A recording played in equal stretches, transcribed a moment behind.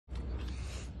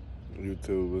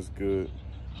YouTube, what's good?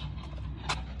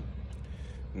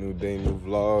 New day, new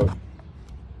vlog.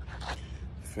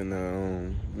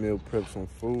 Finna meal prep some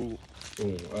food.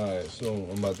 Alright, so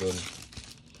I'm about to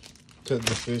cut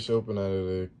the fish open out of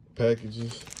the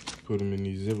packages, put them in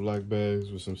these Ziploc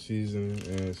bags with some seasoning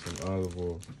and some olive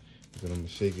oil. Then I'm gonna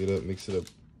shake it up, mix it up.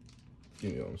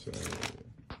 You know what I'm saying?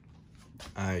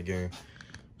 Alright, gang.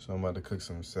 So I'm about to cook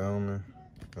some salmon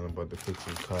and I'm about to cook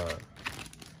some cod.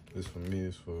 This for me,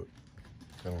 this for,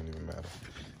 that don't even matter.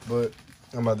 But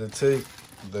I'm about to take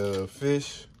the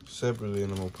fish separately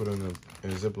and I'm gonna put them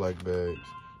in Ziploc bags,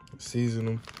 season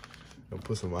them, and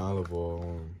put some olive oil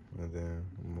on them. And then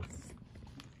I'm gonna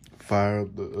fire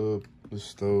up the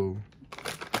stove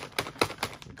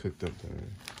and cook them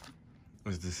things.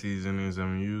 What's the seasonings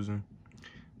I'm using?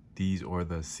 These are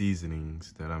the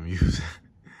seasonings that I'm using.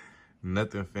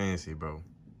 Nothing fancy, bro.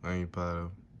 Onion powder,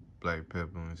 black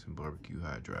pepper, and some barbecue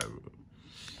hot dry rub.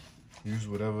 Use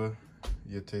whatever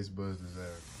your taste buds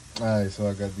desire. All right, so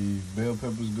I got these bell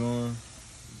peppers going.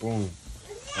 Boom.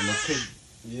 I'm gonna cook.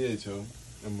 Yeah, Joe.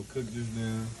 I'm gonna cook this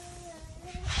down.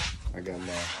 I got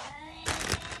my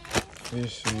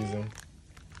fish season.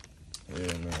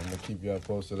 Yeah, man. I'm gonna keep y'all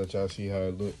posted, let y'all see how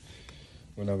it look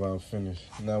whenever I'm finished.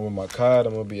 Now with my cod,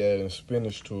 I'm gonna be adding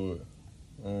spinach to it.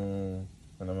 And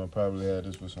I'm gonna probably add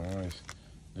this with some rice.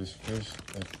 This fish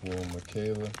is for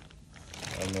Michaela.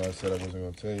 I know I said I wasn't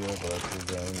gonna tell you, but I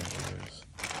told y'all anyways.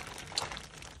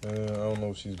 I don't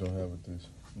know if she's gonna have with this,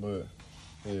 but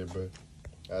yeah, bro.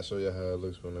 I'll show you how it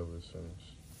looks whenever it's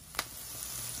finished.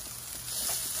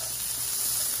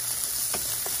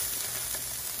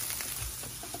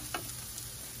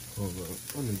 Hold on,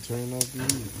 let me turn off the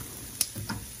heat.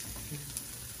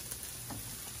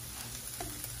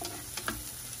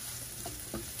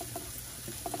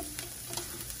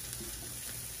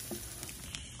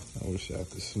 I wish I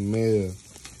could smell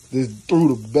this through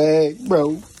the bag,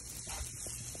 bro.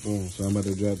 Boom, so I'm about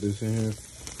to drop this in here.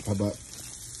 How about,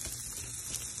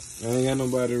 I ain't got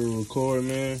nobody to record,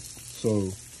 man,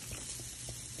 so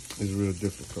it's real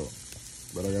difficult.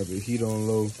 But I got the heat on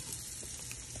low.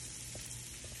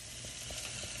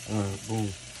 All right,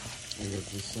 boom. I got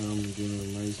the salmon getting a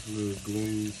nice little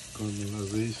glaze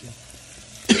caramelization.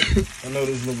 I know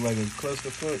this look like a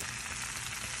clusterfuck,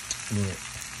 but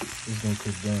it's gonna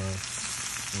cook down.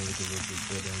 And look a little bit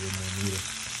better and a little more meaty.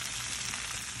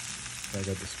 I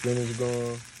got the spinach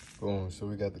going. Boom. So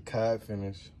we got the cod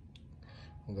finished.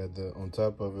 We got the, on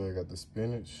top of it, I got the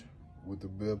spinach with the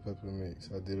bell pepper mix.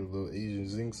 I did a little Asian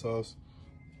zinc sauce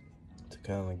to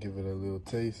kind of give it a little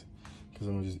taste, because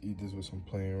I'm gonna just eat this with some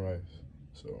plain rice.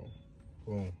 So,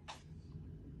 boom.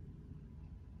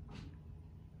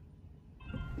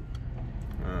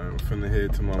 I'm finna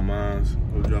head to my mom's.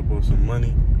 We'll drop off some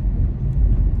money.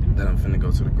 Then I'm finna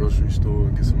go to the grocery store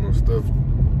and get some more stuff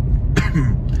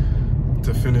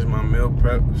to finish my meal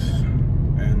preps.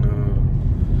 And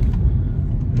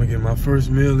I'm gonna get my first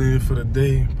meal in for the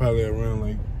day, probably around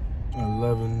like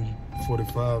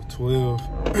 11:45, 12.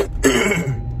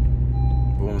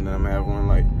 Boom, then I'm gonna have one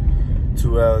like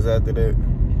 2 hours after that.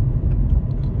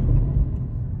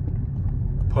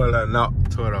 Pulling up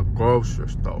to the grocery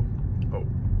store. Oh.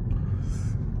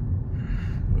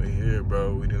 We're here,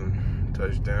 bro. We done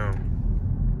touched down.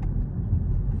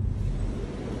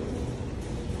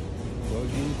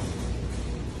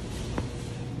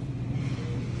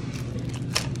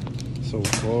 So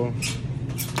far,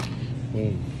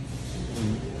 boom.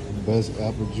 Best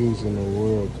apple juice in the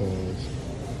world, cuz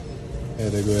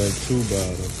had to grab 2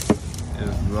 bottles.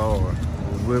 It's Lord.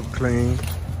 Whipped clean.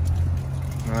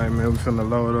 Alright, man, we finna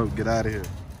load up, get out of here.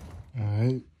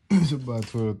 Alright, it's about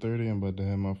 12:30. I'm about to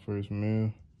have my first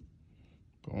meal.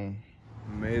 Boom.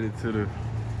 Made it to the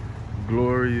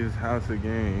glorious House of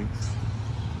Games.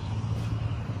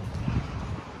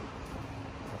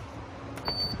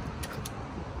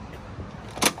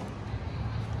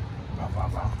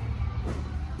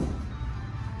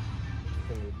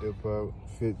 Dip out,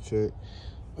 fit check,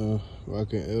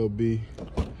 rocking LB.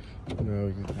 Now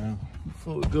we get down.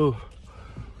 Before we go,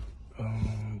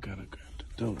 gotta grab the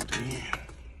dope thing.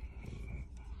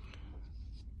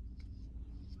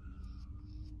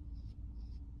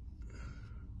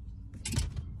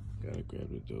 Gotta grab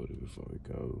the dope before we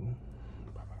go.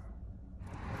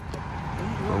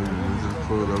 We just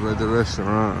pulled up at the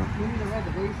restaurant.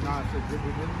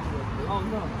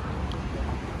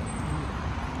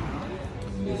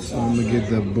 So I'm gonna get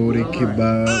the booty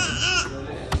kebab,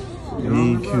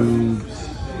 bean cubes.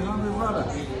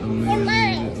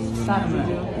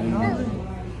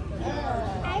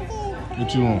 What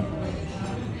you want?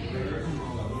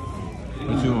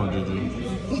 What you want, Juju?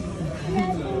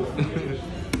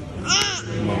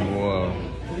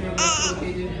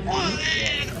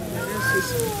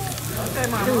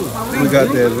 We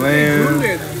got that lamb.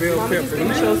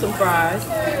 Show some fries.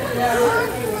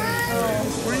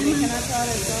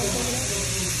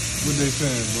 What they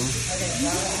saying, bro?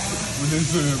 What they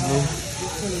saying, bro?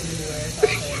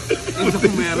 It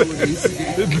don't matter what they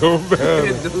say. It don't matter.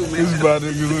 It don't matter. It's about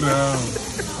to go down.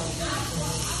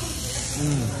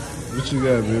 What you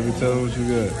got, baby? Tell them what you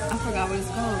got. I forgot what it's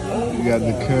called. You got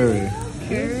the curry.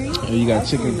 Curry? And you got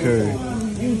chicken curry.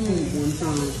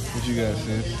 What you got,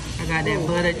 sis? I got that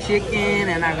butter chicken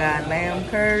and I got lamb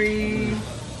curry.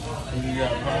 What you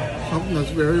got, Pop? Something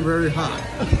that's very, very hot.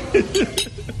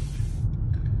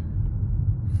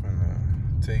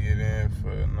 Take it in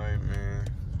for the night, man.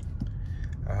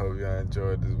 I hope y'all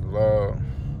enjoyed this vlog.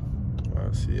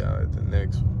 I'll see y'all at the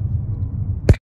next one.